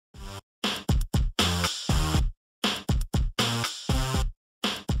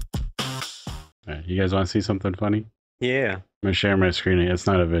Yeah, you guys want to see something funny? Yeah. I'm gonna share my screen. It's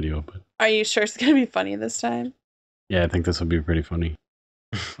not a video, but Are you sure it's gonna be funny this time? yeah, I think this will be pretty funny.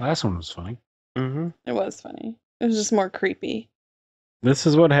 Last one was funny. Mm-hmm. It was funny. It was just more creepy. This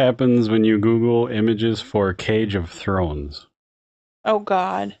is what happens when you Google images for Cage of Thrones. Oh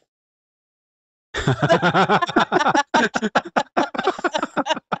God.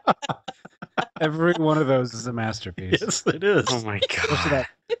 Every one of those is a masterpiece. Yes, it is. Oh my Especially god.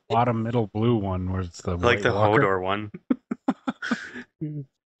 that bottom middle blue one where it's the Like White the Walker. Hodor one.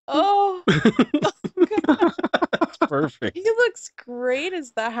 Oh, God. That's perfect. He looks great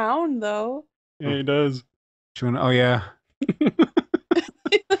as the Hound, though. Yeah, he does. Which one? Oh yeah, He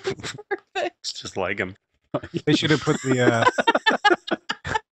looks perfect. It's just like him. they should have put the.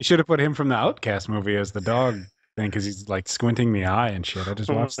 You should have put him from the Outcast movie as the dog thing because he's like squinting the eye and shit. I just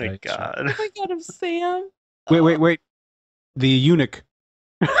Oh watched my that. god. Oh my God, of Sam. Wait. The eunuch.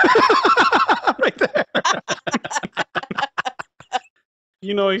 Right there.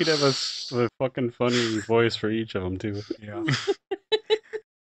 You know, he'd have a fucking funny voice for each of them, too. Yeah.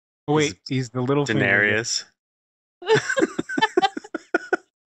 Oh, wait, he's the little thing. Daenerys.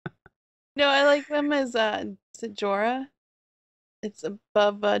 No, I like them as is it Jorah? It's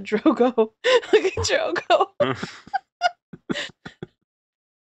above Drogo. Look at Drogo.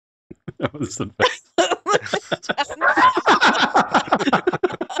 That was the best.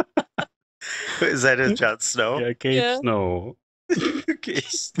 Is that his Jon Snow? Yeah, Cage Yeah. Snow. Okay.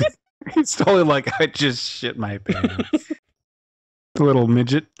 He's totally like, I just shit my pants. The little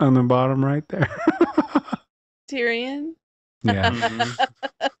midget on the bottom right there. Tyrion. Yeah, Mhm.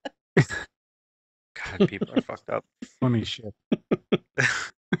 God, people are fucked up. funny shit.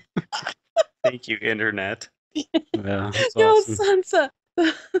 Thank you, internet. Yeah, that's No, awesome. Sansa.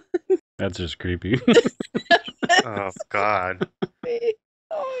 That's just creepy. Oh god. Oh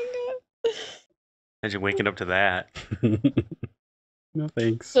my God. Imagine waking up to that. No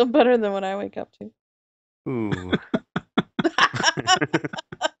thanks. Still better than what I wake up to. Ooh.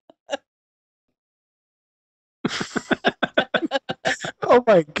 Oh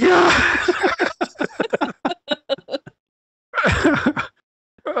my god.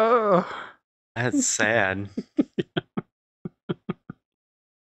 Oh. That's sad.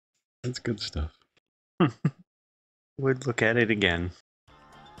 That's good stuff. Would look at it again.